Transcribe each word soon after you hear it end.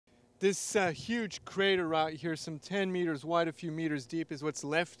This huge crater right here, some 10 meters wide, a few meters deep, is what's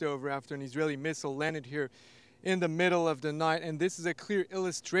left over after an Israeli missile landed here in the middle of the night. And this is a clear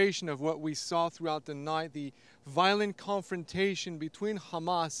illustration of what we saw throughout the night, the violent confrontation between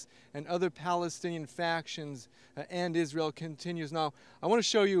Hamas and other Palestinian factions, and Israel continues. Now, I want to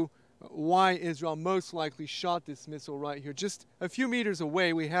show you why Israel most likely shot this missile right here. Just a few meters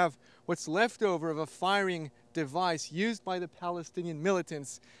away, we have what's left over of a firing device used by the Palestinian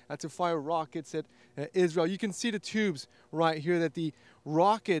militants to fire rockets at Israel. You can see the tubes right here that the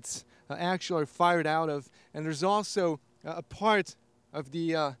rockets actually are fired out of, and there's also a part of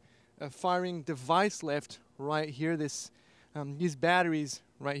the firing device left right here. These batteries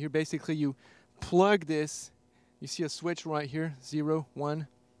right here, basically you plug this, you see a switch right here, 0, 1.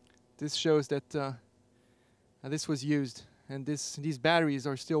 This shows that this was used, and these batteries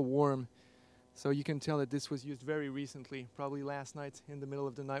are still warm. So you can tell that this was used very recently, probably last night in the middle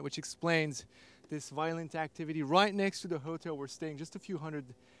of the night, which explains this violent activity right next to the hotel we're staying, just a few hundred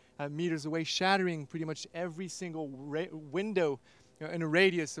meters away, shattering pretty much every single window in a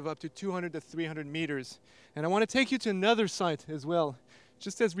radius of up to 200 to 300 meters. And I want to take you to another site as well,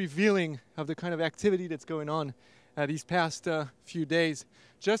 just as revealing of the kind of activity that's going on these past few days.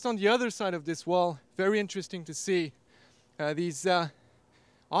 Just on the other side of this wall, very interesting to see these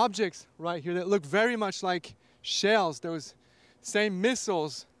objects right here that look very much like shells, those same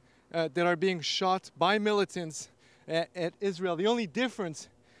missiles that are being shot by militants at Israel. The only difference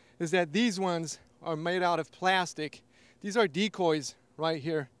is that these ones are made out of plastic. These are decoys right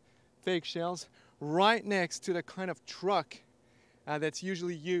here, fake shells, right next to the kind of truck that's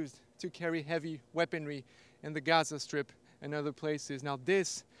usually used to carry heavy weaponry in the Gaza Strip and other places. Now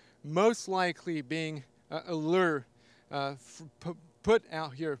this most likely being a lure put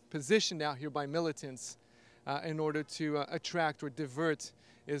out here, positioned out here by militants in order to attract or divert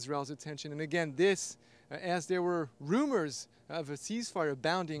Israel's attention. And again, this, as there were rumors of a ceasefire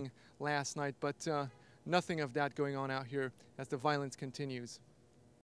abounding last night, but nothing of that going on out here as the violence continues.